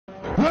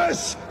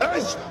This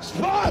is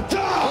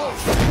Sparta!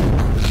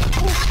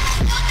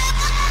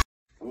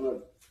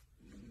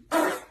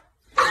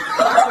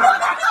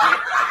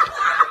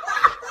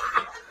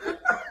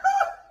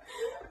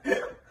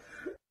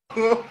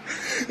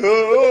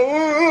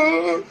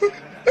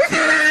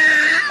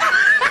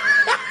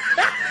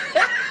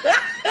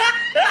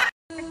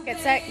 Get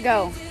set,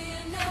 go.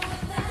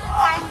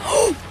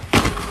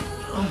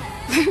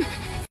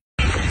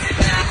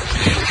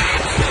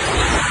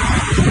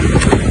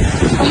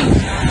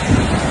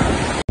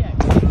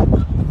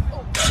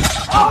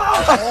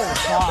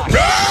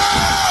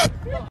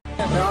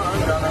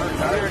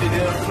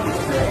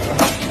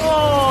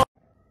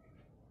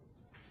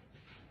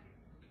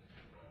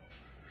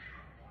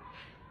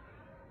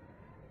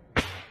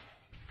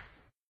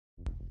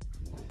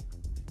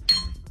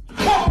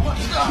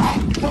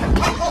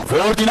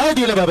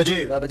 Fortnite ile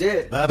babaji.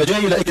 Babaji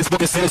ile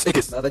Xbox Series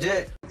X.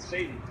 Babaji.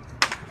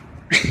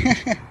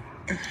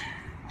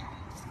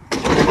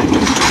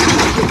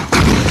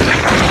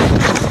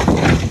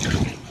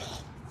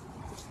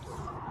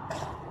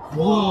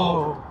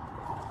 Whoa.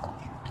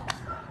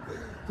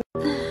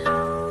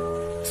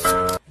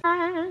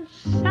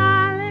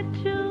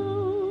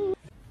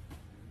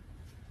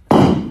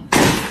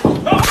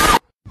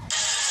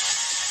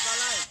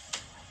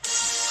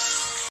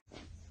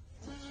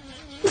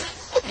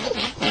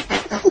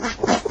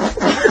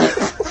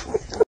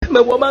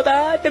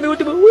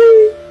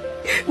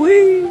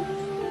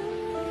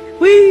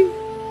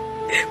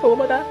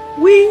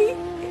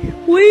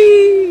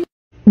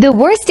 The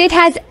worst it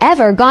has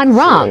ever gone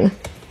wrong.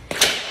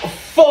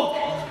 Fuck!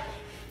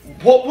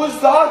 What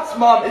was that,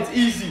 Mom? It's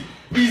easy.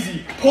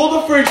 Easy. Pull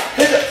the fridge.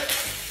 Hit it.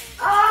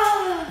 Ah!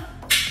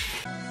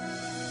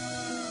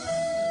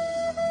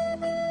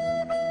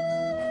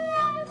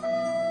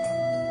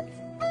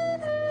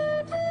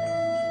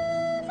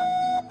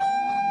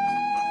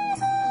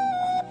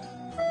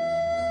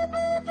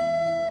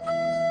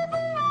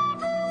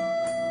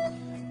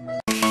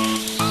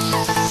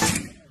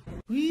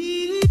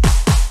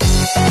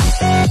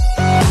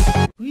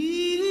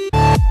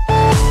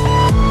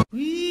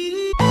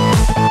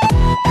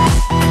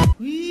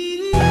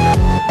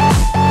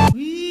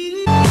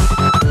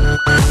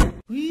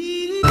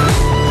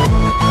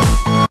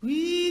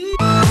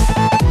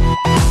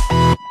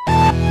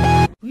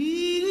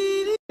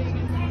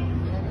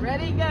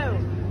 Ready, go.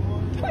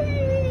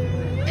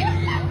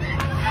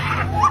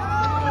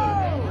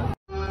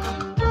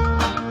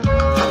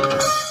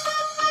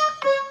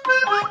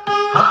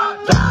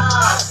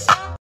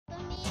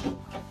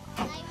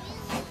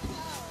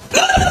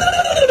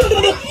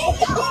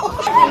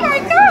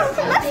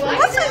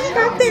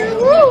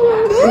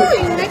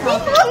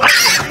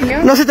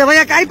 No se te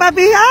vaya a caer,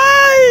 papi.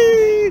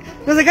 ¡Ay!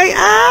 No se cae.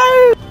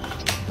 ¡Ay!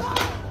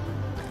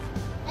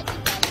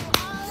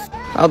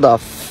 How the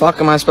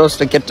fuck am I supposed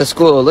to get to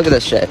school? Look at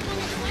this shit.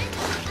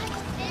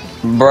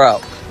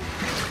 Bro.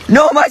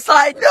 No, my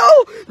slide,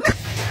 no!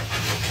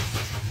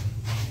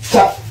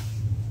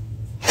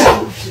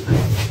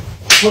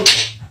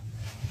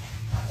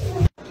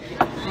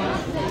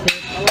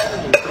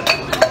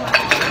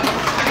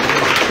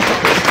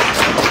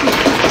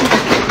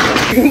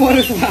 You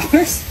want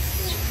flowers?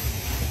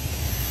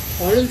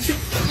 Why don't you?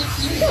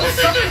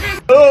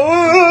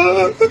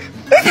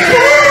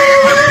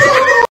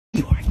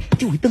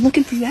 Dude, we've been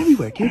looking for you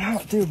everywhere, dude.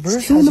 Dude,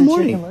 it's 2 in the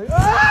morning.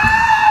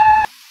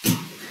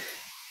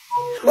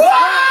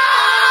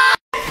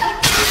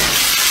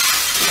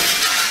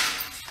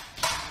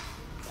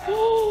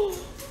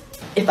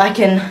 If I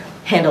can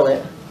handle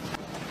it.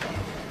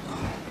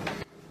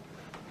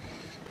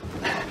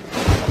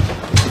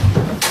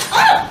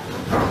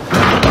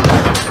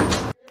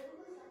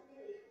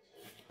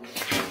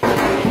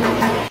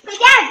 Hey,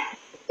 Dad!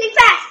 Think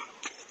fast!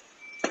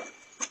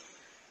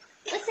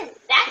 Listen,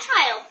 that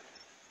child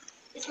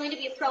is going to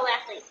be a pro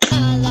athlete.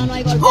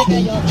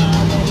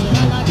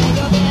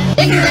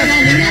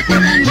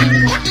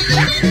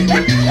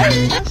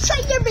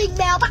 Shut your big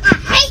mouth! I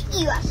hate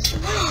you!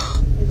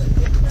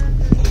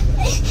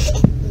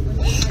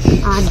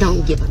 I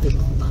don't give a big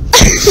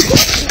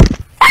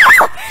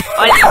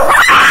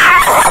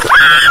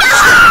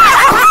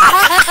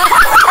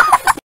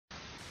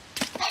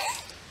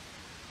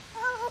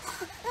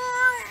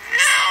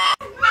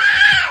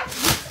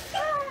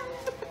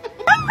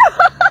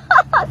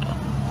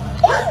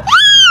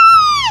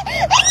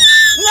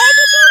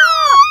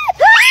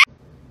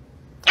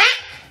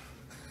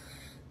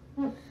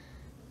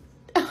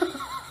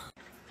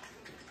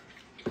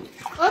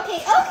Okay,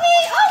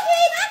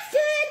 that's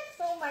good!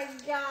 Oh my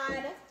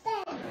god.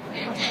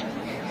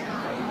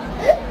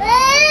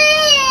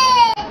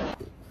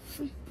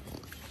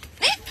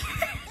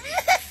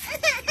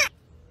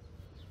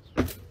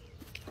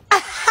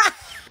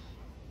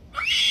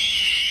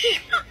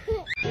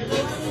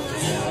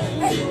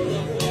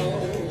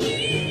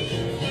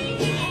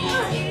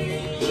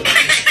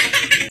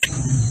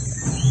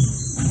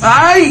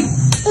 Ay!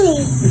 You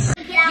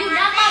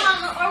not my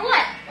mama, or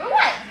what? Or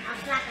what? I'll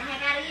slap the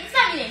heck out of you.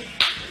 Stop me.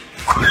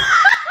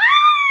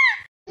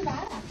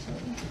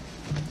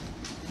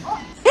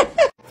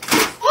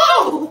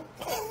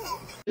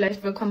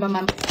 Vielleicht willkommen bei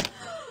meinem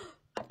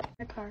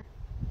Car.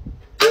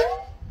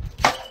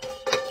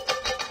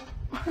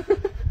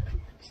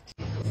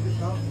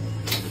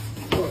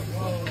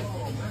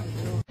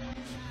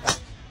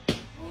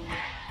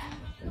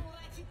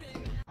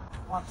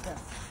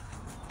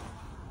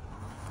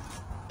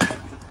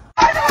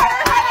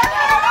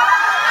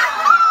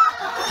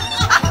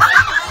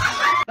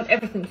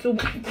 Everything so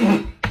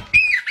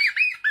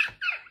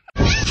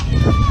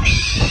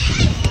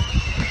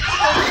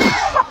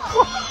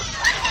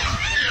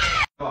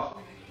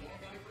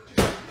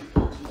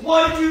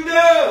What did you do?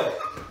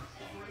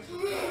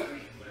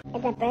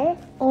 Is it better?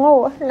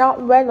 Oh, it's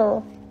not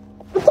better.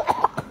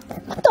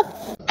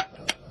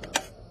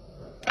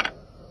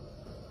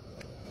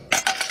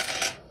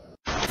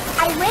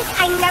 I wish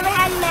I never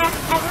had math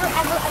ever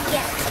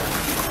again.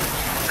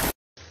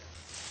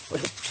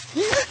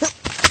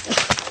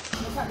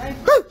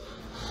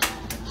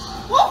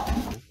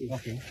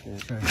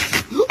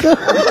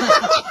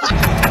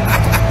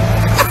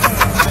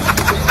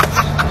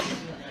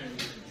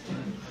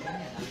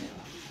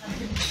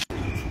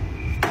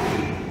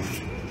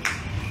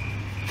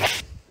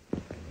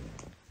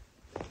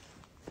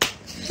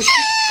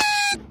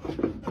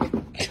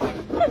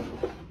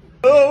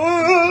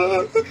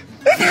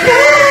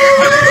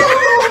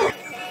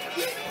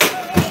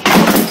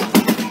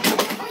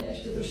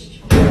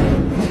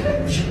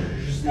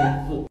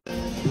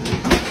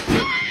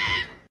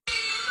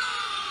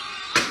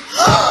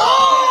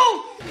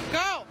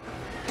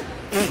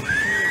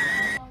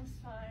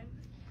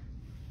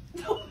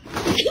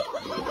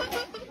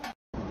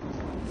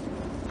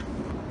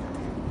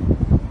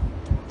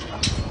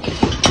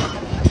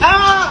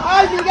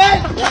 He did!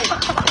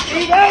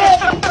 He did!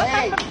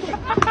 Hey!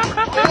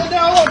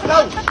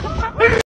 No!